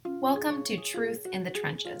Welcome to Truth in the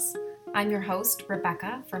Trenches. I'm your host,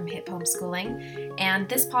 Rebecca from Hip Homeschooling, and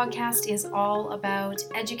this podcast is all about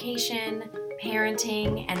education,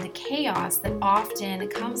 parenting, and the chaos that often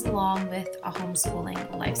comes along with a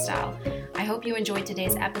homeschooling lifestyle. I hope you enjoyed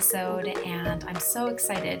today's episode, and I'm so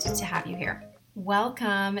excited to have you here.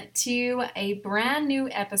 Welcome to a brand new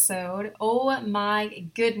episode. Oh my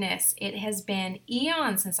goodness, it has been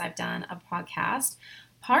eons since I've done a podcast.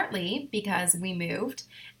 Partly because we moved,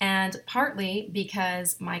 and partly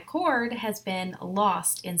because my cord has been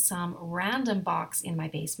lost in some random box in my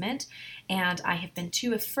basement, and I have been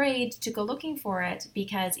too afraid to go looking for it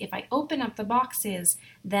because if I open up the boxes,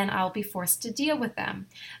 then I'll be forced to deal with them.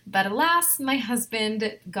 But alas, my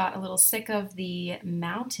husband got a little sick of the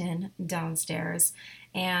mountain downstairs,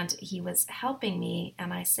 and he was helping me,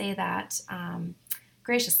 and I say that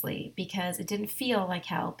graciously because it didn't feel like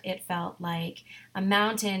help. It felt like a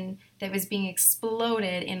mountain that was being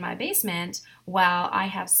exploded in my basement while I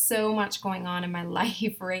have so much going on in my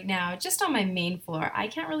life right now, just on my main floor. I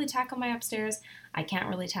can't really tackle my upstairs. I can't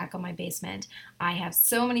really tackle my basement. I have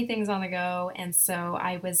so many things on the go, and so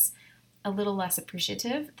I was a little less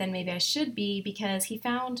appreciative than maybe I should be because he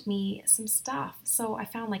found me some stuff. So I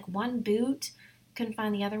found like one boot, couldn't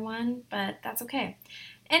find the other one, but that's okay.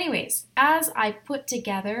 Anyways, as I put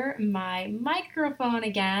together my microphone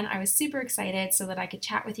again, I was super excited so that I could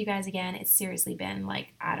chat with you guys again. It's seriously been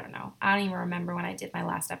like, I don't even remember when I did my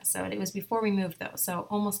last episode. It was before we moved though, so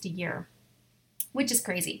almost a year, which is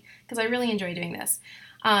crazy because I really enjoy doing this.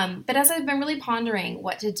 But as I've been really pondering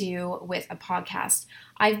what to do with a podcast,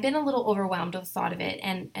 I've been a little overwhelmed with the thought of it.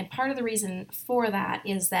 And part of the reason for that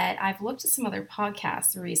is that I've looked at some other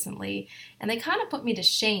podcasts recently, and they kind of put me to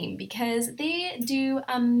shame because they do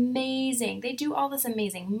amazing. They do all this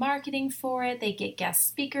amazing marketing for it. They get guest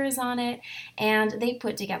speakers on it, and they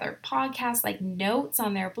put together podcasts like notes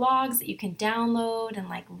on their blogs that you can download and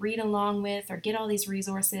like read along with or get all these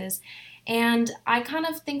resources. And I kind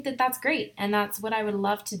of think that that's great, and that's what I would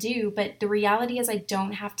love to do, but the reality is I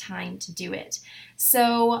don't have time to do it.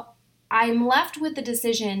 So I'm left with the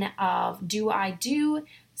decision of, do I do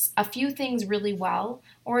a few things really well,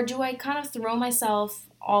 or do I kind of throw myself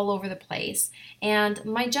all over the place? And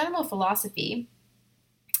my general philosophy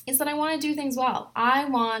is that I want to do things well. I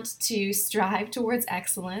want to strive towards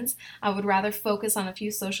excellence. I would rather focus on a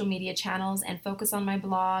few social media channels and focus on my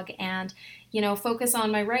blog and, focus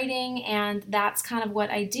on my writing, and that's kind of what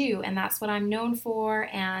I do, and that's what I'm known for,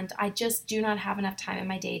 and I just do not have enough time in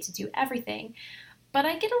my day to do everything. But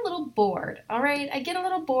I get a little bored, all right? I get a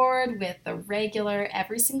little bored with the regular,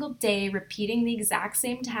 every single day, repeating the exact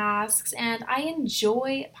same tasks, and I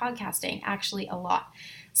enjoy podcasting actually a lot.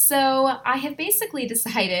 So I have basically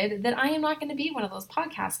decided that I am not going to be one of those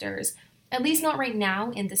podcasters, at least not right now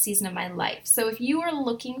in the season of my life. So if you are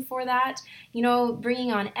looking for that,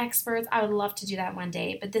 bringing on experts, I would love to do that one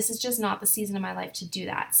day, but this is just not the season of my life to do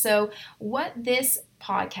that. So what this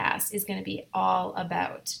podcast is going to be all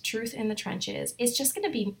about, Truth in the Trenches, is just going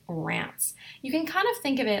to be rants. You can kind of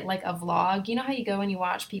think of it like a vlog. You know how you go and you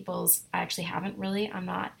watch people's, I actually haven't really,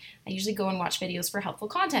 I usually go and watch videos for helpful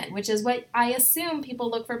content, which is what I assume people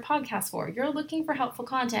look for podcasts for. You're looking for helpful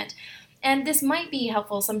content, and this might be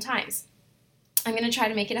helpful sometimes. I'm going to try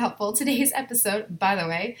to make it helpful. Today's episode, by the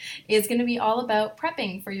way, is going to be all about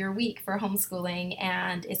prepping for your week for homeschooling,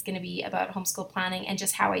 and it's going to be about homeschool planning and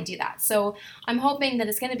just how I do that. So I'm hoping that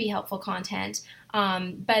it's going to be helpful content,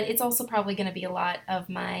 but it's also probably going to be a lot of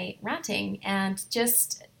my ranting and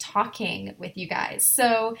just talking with you guys.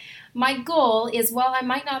 So my goal is, while I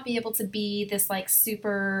might not be able to be this like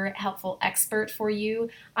super helpful expert for you,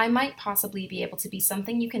 I might possibly be able to be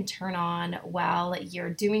something you can turn on while you're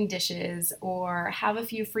doing dishes or have a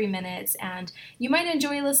few free minutes, and you might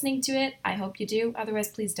enjoy listening to it. I hope you do. Otherwise,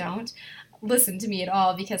 please don't listen to me at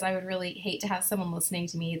all, because I would really hate to have someone listening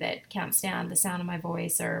to me that can't stand the sound of my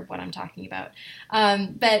voice or what I'm talking about.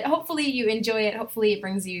 But hopefully you enjoy it. Hopefully it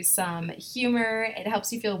brings you some humor. It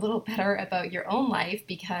helps you feel a little better about your own life,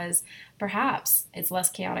 because perhaps it's less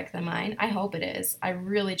chaotic than mine. I hope it is. I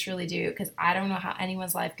really, truly do, because I don't know how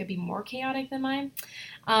anyone's life could be more chaotic than mine.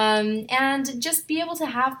 And just be able to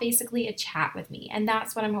have basically a chat with me. And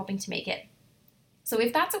that's what I'm hoping to make it. So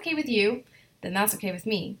if that's okay with you, then that's okay with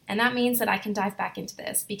me. And that means that I can dive back into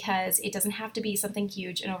this, because it doesn't have to be something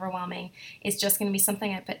huge and overwhelming. It's just going to be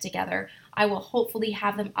something I put together. I will hopefully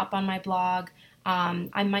have them up on my blog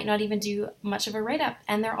I might not even do much of a write-up.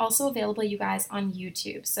 And they're also available, you guys, on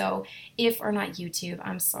YouTube. So or not YouTube,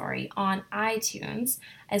 I'm sorry, on iTunes,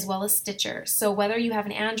 as well as Stitcher. So whether you have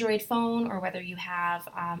an Android phone or whether you have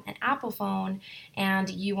an Apple phone and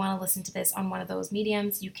you want to listen to this on one of those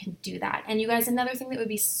mediums, you can do that. And you guys, another thing that would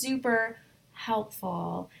be super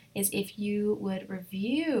helpful is if you would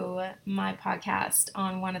review my podcast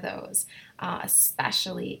on one of those,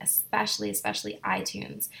 especially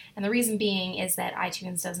iTunes. And the reason being is that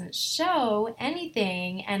iTunes doesn't show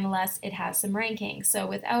anything unless it has some ranking. So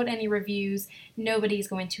without any reviews, nobody's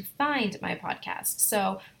going to find my podcast.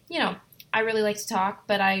 So, I really like to talk,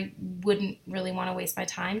 but I wouldn't really want to waste my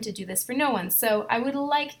time to do this for no one. So I would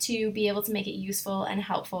like to be able to make it useful and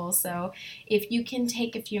helpful. So if you can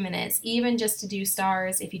take a few minutes, even just to do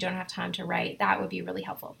stars, if you don't have time to write, that would be really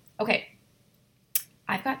helpful. Okay,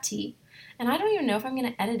 I've got tea. And I don't even know if I'm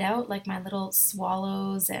going to edit out like my little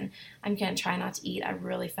swallows, and I'm going to try not to eat. I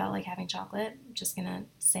really felt like having chocolate. I'm just going to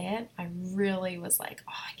say it. I really was like,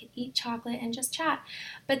 oh, I could eat chocolate and just chat.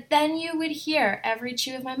 But then you would hear every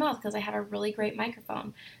chew of my mouth because I have a really great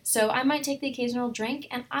microphone. So I might take the occasional drink,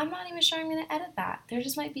 and I'm not even sure I'm going to edit that. There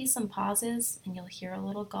just might be some pauses, and you'll hear a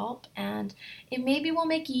little gulp, and it maybe will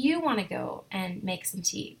make you want to go and make some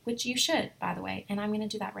tea, which you should, by the way. And I'm going to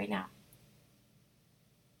do that right now.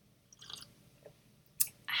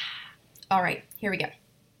 All right, here we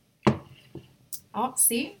go. Oh,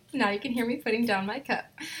 see? Now you can hear me putting down my cup.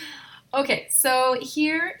 Okay, so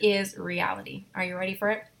here is reality. Are you ready for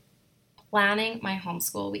it? Planning my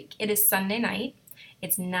homeschool week. It is Sunday night.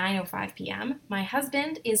 It's 9:05 p.m. My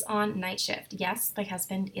husband is on night shift. Yes, my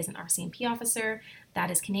husband is an RCMP officer. That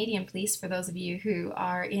is Canadian police, for those of you who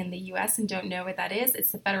are in the US and don't know what that is.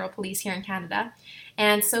 It's the federal police here in Canada.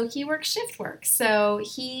 And so he works shift work. So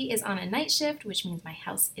he is on a night shift, which means my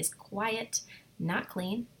house is quiet, not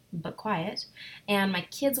clean, but quiet. And my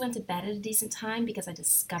kids went to bed at a decent time because I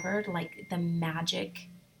discovered like the magic.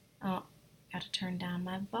 Oh, got to turn down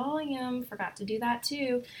my volume. Forgot to do that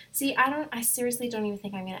too. See, I seriously don't even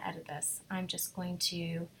think I'm going to edit this. I'm just going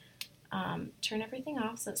to turn everything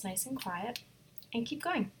off so it's nice and quiet and keep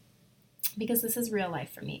going, because this is real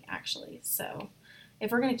life for me, actually. So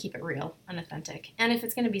if we're going to keep it real and authentic, and if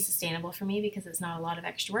it's going to be sustainable for me because it's not a lot of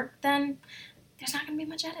extra work, then there's not going to be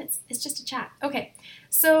much edits. It's just a chat. Okay,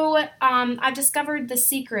 so I've discovered the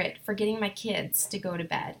secret for getting my kids to go to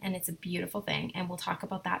bed, and it's a beautiful thing, and we'll talk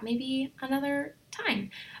about that maybe another time.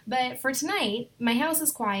 But for tonight, my house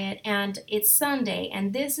is quiet, and it's Sunday,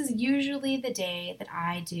 and this is usually the day that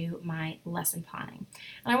I do my lesson planning.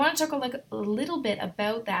 And I want to talk a little bit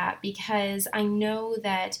about that because I know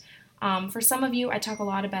that for some of you, I talk a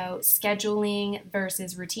lot about scheduling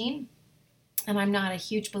versus routine. And I'm not a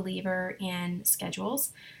huge believer in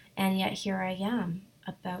schedules, and yet here I am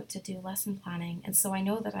about to do lesson planning. And so I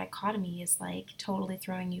know that dichotomy is like totally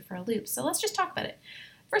throwing you for a loop. So let's just talk about it.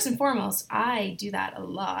 First and foremost, I do that a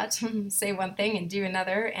lot. Say one thing and do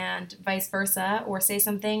another, and vice versa, or say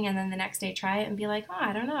something and then the next day try it and be like, oh,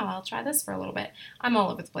 I don't know, I'll try this for a little bit. I'm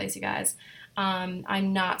all over the place, you guys.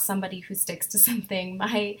 I'm not somebody who sticks to something.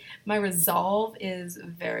 My resolve is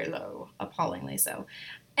very low, appallingly so.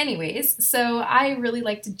 Anyways, so I really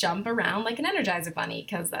like to jump around like an Energizer bunny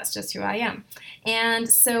because that's just who I am. And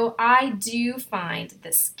so I do find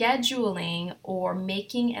that scheduling or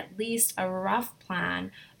making at least a rough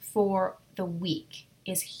plan for the week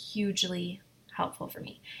is hugely helpful for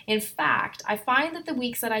me. In fact, I find that the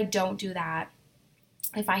weeks that I don't do that,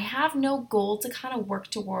 if I have no goal to kind of work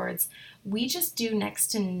towards, we just do next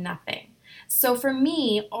to nothing. So for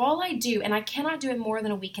me, all I do, and I cannot do it more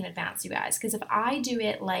than a week in advance, you guys, because if I do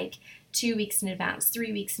it like 2 weeks in advance,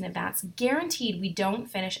 3 weeks in advance, guaranteed we don't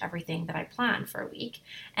finish everything that I planned for a week.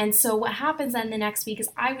 And so what happens then the next week is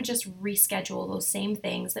I would just reschedule those same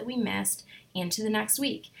things that we missed into the next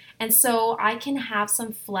week. And so I can have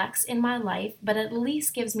some flex in my life, but at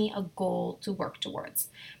least gives me a goal to work towards.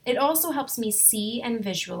 It also helps me see and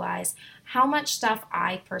visualize how much stuff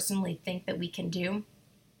I personally think that we can do.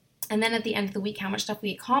 And then at the end of the week, how much stuff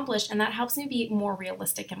we accomplished, and that helps me be more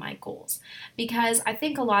realistic in my goals. Because I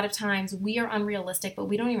think a lot of times we are unrealistic, but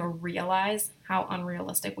we don't even realize how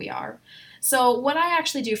unrealistic we are. So what I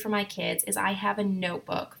actually do for my kids is I have a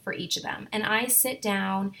notebook for each of them. And I sit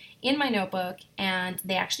down in my notebook, and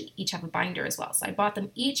they actually each have a binder as well. So I bought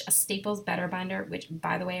them each a Staples Better binder, which,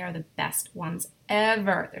 by the way, are the best ones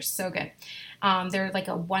ever. They're so good. They're like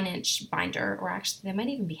a 1-inch binder, or actually they might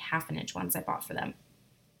even be half an inch ones I bought for them.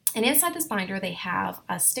 And inside this binder, they have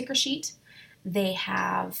a sticker sheet,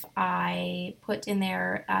 I put in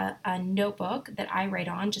there a notebook that I write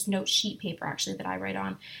on, just note sheet paper actually that I write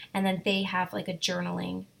on, and then they have like a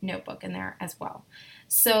journaling notebook in there as well.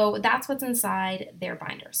 So that's what's inside their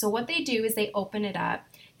binder. So what they do is they open it up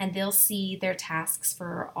and they'll see their tasks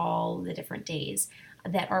for all the different days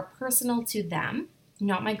that are personal to them,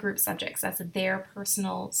 not my group subjects. That's their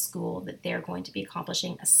personal school that they're going to be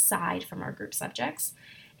accomplishing aside from our group subjects.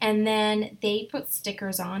 And then they put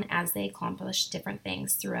stickers on as they accomplish different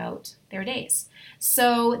things throughout their days.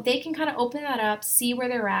 So they can kind of open that up, see where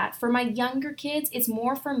they're at. For my younger kids, it's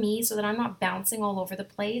more for me so that I'm not bouncing all over the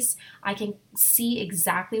place. I can see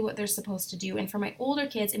exactly what they're supposed to do. And for my older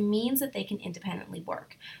kids, it means that they can independently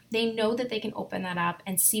work. They know that they can open that up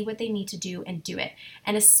and see what they need to do and do it.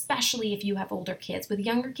 And especially if you have older kids. With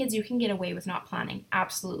younger kids, you can get away with not planning.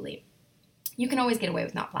 Absolutely. You can always get away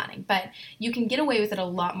with not planning, but you can get away with it a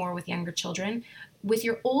lot more with younger children. With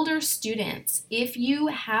your older students, if you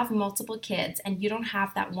have multiple kids and you don't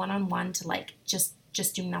have that one-on-one to like just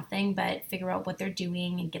do nothing but figure out what they're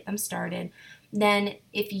doing and get them started, then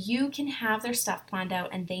if you can have their stuff planned out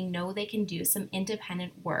and they know they can do some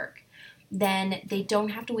independent work, then they don't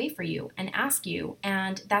have to wait for you and ask you.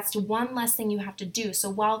 And that's one less thing you have to do. So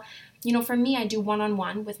while, for me, I do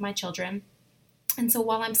one-on-one with my children. And so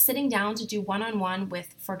while I'm sitting down to do one-on-one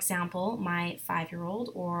with, for example, my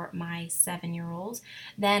 5-year-old or my 7-year-old,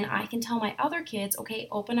 then I can tell my other kids, okay,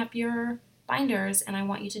 open up your binders and I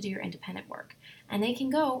want you to do your independent work. And they can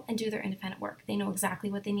go and do their independent work. They know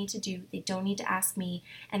exactly what they need to do. They don't need to ask me.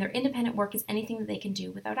 And their independent work is anything that they can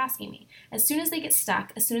do without asking me. As soon as they get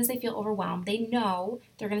stuck, as soon as they feel overwhelmed, they know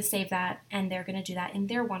they're going to save that and they're going to do that in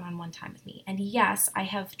their one-on-one time with me. And yes, I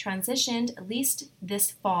have transitioned, at least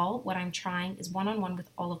this fall, what I'm trying is one-on-one with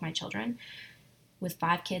all of my children. With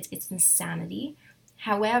 5 kids, it's insanity.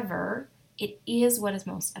 However, it is what is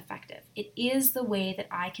most effective. It is the way that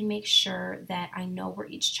I can make sure that I know where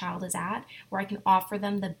each child is at, where I can offer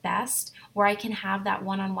them the best, where I can have that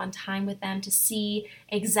one-on-one time with them to see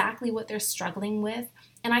exactly what they're struggling with.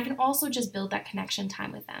 And I can also just build that connection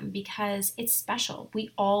time with them because it's special. We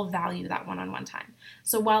all value that one-on-one time.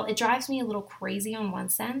 So while it drives me a little crazy on one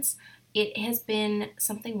sense, it has been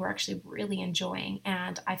something we're actually really enjoying.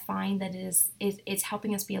 And I find that it's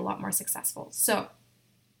helping us be a lot more successful. So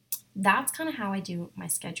that's kind of how I do my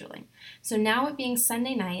scheduling. So now it being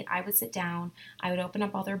Sunday night, I would sit down, I would open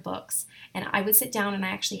up all their books, and I would sit down and I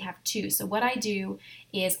actually have 2. So what I do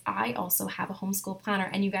is I also have a homeschool planner.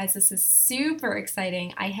 And you guys, this is super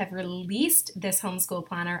exciting. I have released this homeschool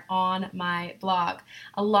planner on my blog.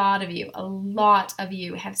 A lot of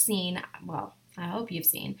you have seen, well, I hope you've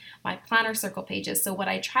seen my planner circle pages. So what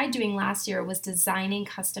I tried doing last year was designing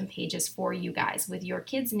custom pages for you guys with your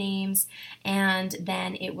kids' names, and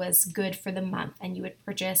then it was good for the month, and you would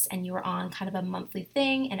purchase and you were on kind of a monthly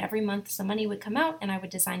thing, and every month some money would come out and I would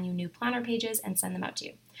design you new planner pages and send them out to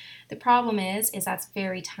you. The problem is that's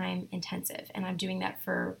very time intensive, and I'm doing that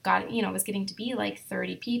for it was getting to be like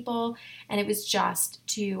 30 people, and it was just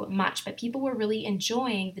too much. But people were really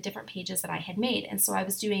enjoying the different pages that I had made, and so I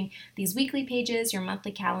was doing these weekly pages, your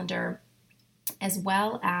monthly calendar, as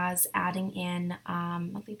well as adding in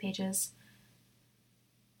monthly pages.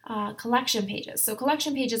 Collection pages. So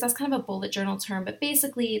collection pages, that's kind of a bullet journal term, but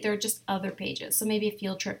basically they're just other pages. So maybe a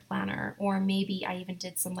field trip planner, or maybe I even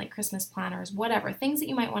did some like Christmas planners, whatever, things that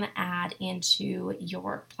you might want to add into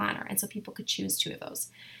your planner. And so people could choose 2 of those.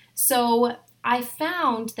 So I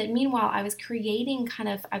found that meanwhile I was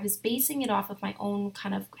basing it off of my own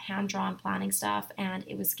kind of hand-drawn planning stuff, and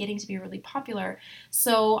it was getting to be really popular.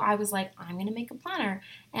 So I was like, I'm going to make a planner.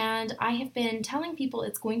 And I have been telling people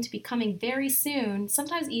it's going to be coming very soon,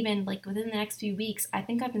 sometimes even like within the next few weeks. I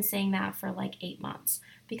think I've been saying that for like 8 months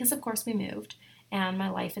because of course we moved and my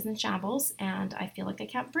life is in shambles and I feel like I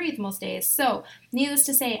can't breathe most days. So needless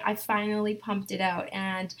to say, I finally pumped it out,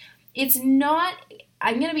 and it's not,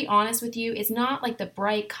 I'm going to be honest with you, it's not like the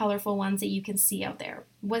bright, colorful ones that you can see out there.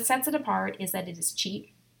 What sets it apart is that it is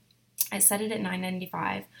cheap. I set it at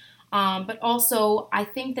 $9.95. But also, I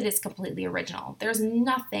think that it's completely original. There's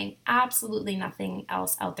nothing, absolutely nothing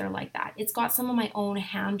else out there like that. It's got some of my own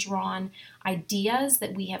hand-drawn ideas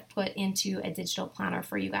that we have put into a digital planner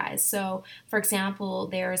for you guys. So, for example,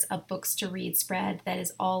 there's a books to read spread that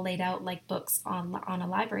is all laid out like books on a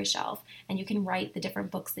library shelf, and you can write the different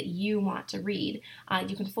books that you want to read.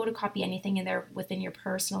 You can photocopy anything in there within your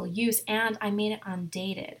personal use, and I made it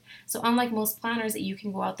undated. So unlike most planners that you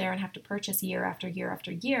can go out there and have to purchase year after year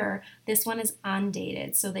after year, this one is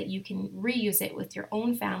undated so that you can reuse it with your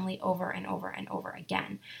own family over and over and over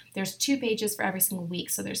again. There's 2 pages for every single week,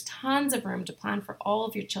 so there's tons of room to plan for all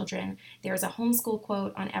of your children. There's a homeschool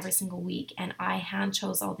quote on every single week, and I hand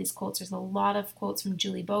chose all these quotes. There's a lot of quotes from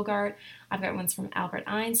Julie Bogart. I've got ones from Albert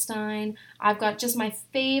Einstein. I've got just my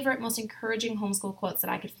favorite, most encouraging homeschool quotes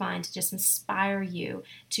that I could find to just inspire you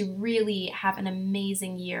to really have an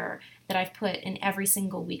amazing year that I've put in every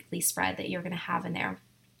single weekly spread that you're going to have in there.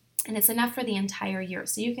 And it's enough for the entire year.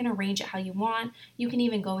 So you can arrange it how you want. You can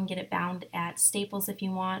even go and get it bound at Staples if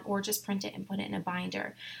you want, or just print it and put it in a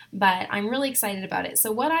binder. But I'm really excited about it.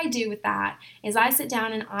 So what I do with that is I sit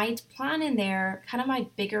down and I plan in there kind of my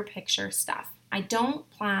bigger picture stuff. I don't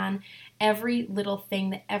plan every little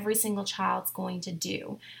thing that every single child's going to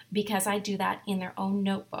do, because I do that in their own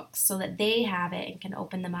notebooks so that they have it and can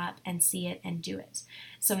open them up and see it and do it.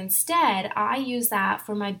 So instead, I use that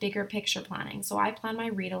for my bigger picture planning. So I plan my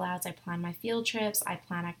read alouds, I plan my field trips, I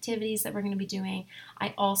plan activities that we're going to be doing.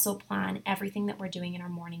 I also plan everything that we're doing in our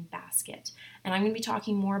morning basket. And I'm going to be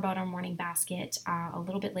talking more about our morning basket a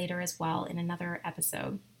little bit later as well in another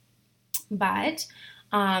episode. But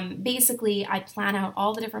basically, I plan out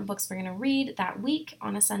all the different books we're going to read that week.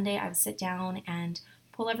 On a Sunday, I would sit down and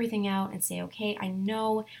pull everything out and say, okay,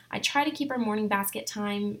 I try to keep our morning basket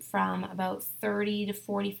time from about 30 to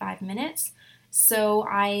 45 minutes. So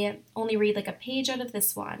I only read like a page out of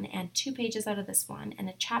this one and 2 pages out of this one and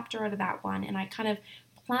a chapter out of that one. And I kind of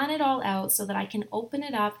plan it all out so that I can open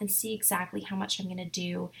it up and see exactly how much I'm going to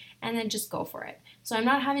do and then just go for it. So I'm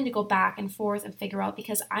not having to go back and forth and figure out,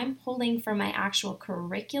 because I'm pulling from my actual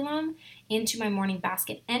curriculum into my morning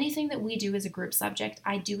basket. Anything that we do as a group subject,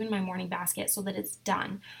 I do in my morning basket so that it's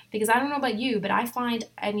done. Because I don't know about you, but I find,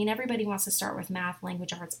 everybody wants to start with math,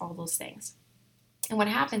 language arts, all those things. And what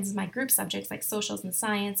happens is my group subjects like socials and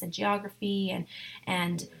science and geography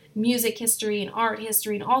and music history and art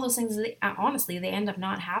history and all those things, honestly, they end up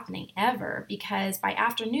not happening ever, because by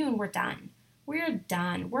afternoon we're done. We're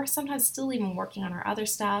done. We're sometimes still even working on our other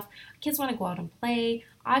stuff. Kids want to go out and play.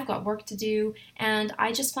 I've got work to do. And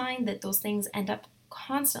I just find that those things end up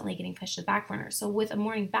constantly getting pushed to the back burner. So with a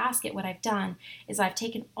morning basket, what I've done is I've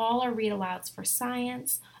taken all our read alouds for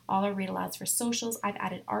science, all our read alouds for socials. I've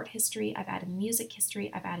added art history, I've added music history,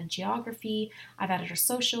 I've added geography, I've added our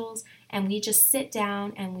socials, and we just sit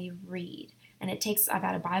down and we read. And I've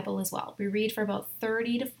added Bible as well. We read for about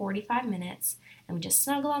 30 to 45 minutes, and we just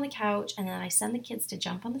snuggle on the couch, and then I send the kids to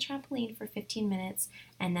jump on the trampoline for 15 minutes,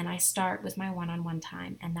 and then I start with my one-on-one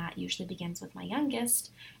time, and that usually begins with my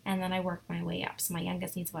youngest, and then I work my way up. So my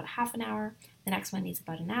youngest needs about half an hour, the next one needs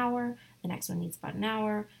about an hour, the next one needs about an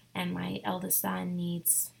hour, and my eldest son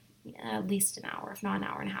needs at least an hour, if not an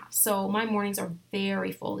hour and a half. So my mornings are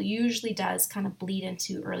very full. It usually does kind of bleed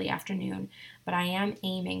into early afternoon, but I am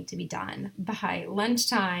aiming to be done by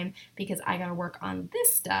lunchtime because I got to work on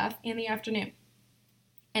this stuff in the afternoon.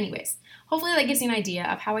 Anyways, hopefully that gives you an idea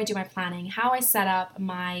of how I do my planning, how I set up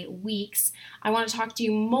my weeks. I want to talk to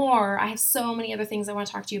you more. I have so many other things I want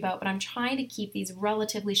to talk to you about, but I'm trying to keep these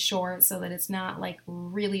relatively short so that it's not like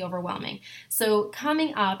really overwhelming. So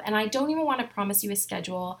coming up, and I don't even want to promise you a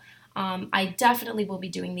schedule. I definitely will be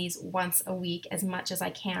doing these once a week as much as I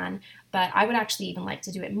can, but I would actually even like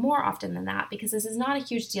to do it more often than that, because this is not a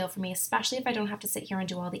huge deal for me, especially if I don't have to sit here and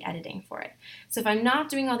do all the editing for it. So if I'm not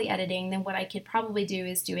doing all the editing, then what I could probably do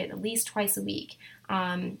is do it at least twice a week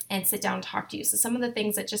and sit down and talk to you. So some of the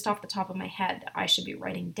things that just off the top of my head I should be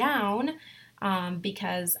writing down,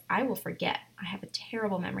 because I will forget. I have a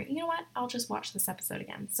terrible memory. You know what? I'll just watch this episode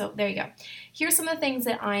again. So there you go. Here's some of the things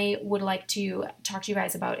that I would like to talk to you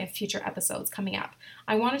guys about in future episodes coming up.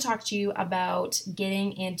 I want to talk to you about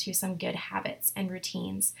getting into some good habits and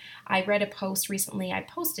routines. I read a post recently. I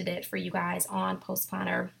posted it for you guys on Post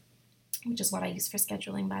Planner, which is what I use for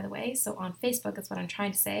scheduling, by the way. So on Facebook, that's what I'm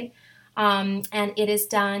trying to say. And it is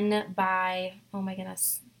done by, oh my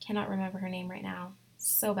goodness, cannot remember her name right now.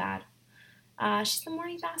 So bad. She's the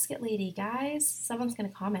morning basket lady, guys. Someone's going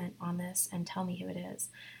to comment on this and tell me who it is.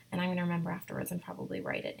 And I'm going to remember afterwards and probably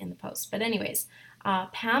write it in the post. But anyways,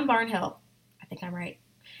 Pam Barnhill. I think I'm right.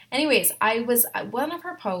 Anyways, I was one of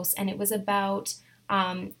her posts, and it was about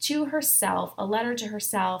to herself, a letter to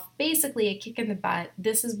herself, basically a kick in the butt.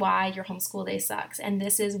 This is why your homeschool day sucks. And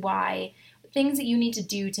this is why things that you need to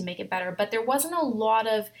do to make it better. But there wasn't a lot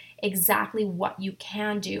of exactly what you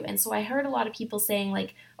can do. And so I heard a lot of people saying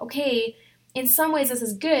like, okay, in some ways this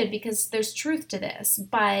is good because there's truth to this,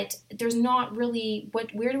 but there's not really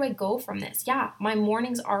where do I go from this? Yeah, my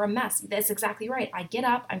mornings are a mess. That's exactly right. I get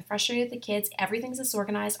up, I'm frustrated with the kids, everything's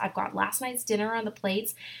disorganized, I've got last night's dinner on the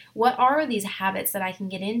plates. What are these habits that I can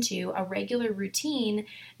get into, a regular routine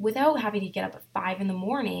without having to get up at 5 in the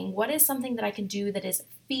morning? What is something that I can do that is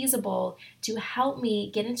feasible to help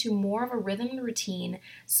me get into more of a rhythm and routine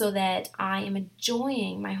so that I am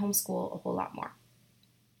enjoying my homeschool a whole lot more?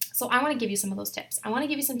 So I want to give you some of those tips. I want to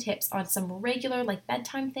give you some tips on some regular like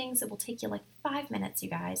bedtime things that will take you like 5 minutes, you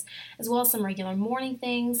guys, as well as some regular morning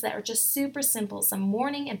things that are just super simple, some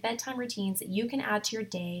morning and bedtime routines that you can add to your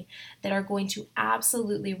day that are going to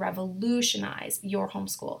absolutely revolutionize your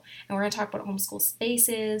homeschool. And we're going to talk about homeschool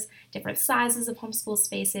spaces, different sizes of homeschool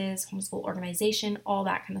spaces, homeschool organization, all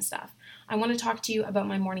that kind of stuff. I want to talk to you about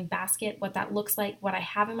my morning basket, what that looks like, what I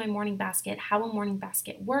have in my morning basket, how a morning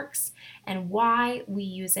basket works, and why we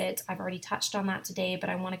use it. I've already touched on that today, but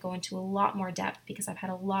I want to go into a lot more depth because I've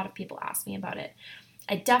had a lot of people ask me about it.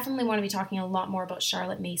 I definitely want to be talking a lot more about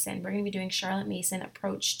Charlotte Mason. We're going to be doing Charlotte Mason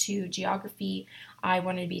approach to geography. I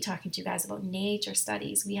wanted to be talking to you guys about nature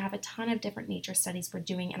studies. We have a ton of different nature studies we're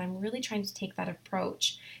doing, and I'm really trying to take that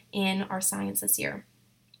approach in our science this year.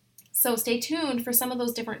 So stay tuned for some of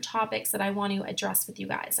those different topics that I want to address with you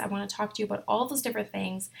guys. I want to talk to you about all those different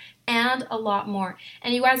things and a lot more.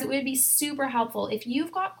 And you guys, it would be super helpful if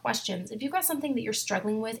you've got questions, if you've got something that you're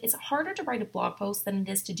struggling with. It's harder to write a blog post than it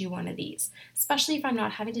is to do one of these, especially if I'm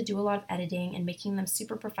not having to do a lot of editing and making them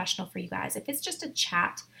super professional for you guys. If it's just a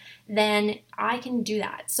chat, then I can do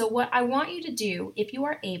that. So what I want you to do, if you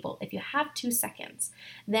are able, if you have 2 seconds,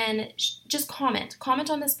 then just comment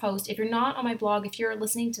on this post. If you're not on my blog, if you're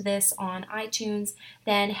listening to this on iTunes,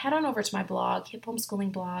 then head on over to my blog,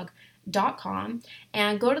 hiphomeschoolingblog.com,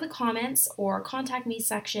 and go to the comments or contact me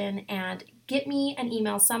section and get me an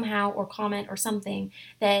email somehow or comment or something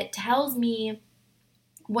that tells me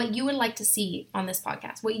what you would like to see on this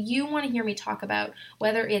podcast, what you want to hear me talk about,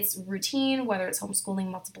 whether it's routine, whether it's homeschooling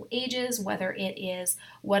multiple ages, whether it is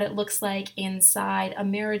what it looks like inside a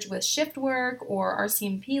marriage with shift work or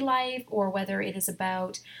RCMP life, or whether it is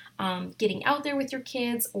about getting out there with your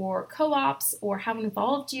kids or co-ops, or how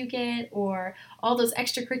involved do you get, or all those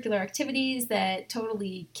extracurricular activities that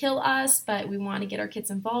totally kill us, but we want to get our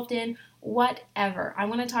kids involved in. Whatever. I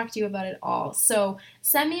want to talk to you about it all. So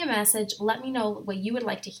send me a message. Let me know what you would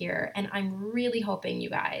like to hear. And I'm really hoping,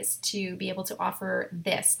 you guys, to be able to offer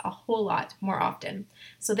this a whole lot more often.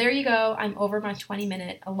 So there you go. I'm over my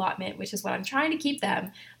 20-minute allotment, which is what I'm trying to keep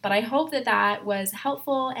them. But I hope that that was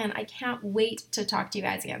helpful, and I can't wait to talk to you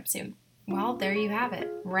guys again soon. Well, there you have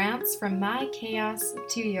it. Rants from my chaos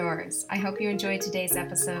to yours. I hope you enjoyed today's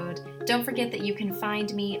episode. Don't forget that you can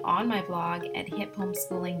find me on my blog at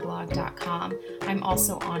hiphomeschoolingblog.com. I'm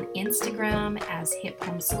also on Instagram as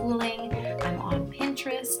hiphomeschooling. I'm on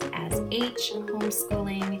Pinterest as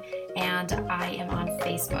hhomeschooling. And I am on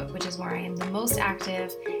Facebook, which is where I am the most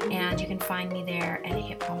active. And you can find me there at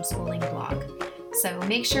Hip Homeschooling Blog. So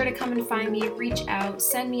make sure to come and find me, reach out,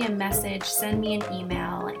 send me a message, send me an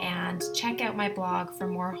email, and check out my blog for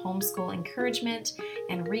more homeschool encouragement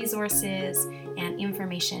and resources and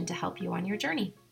information to help you on your journey.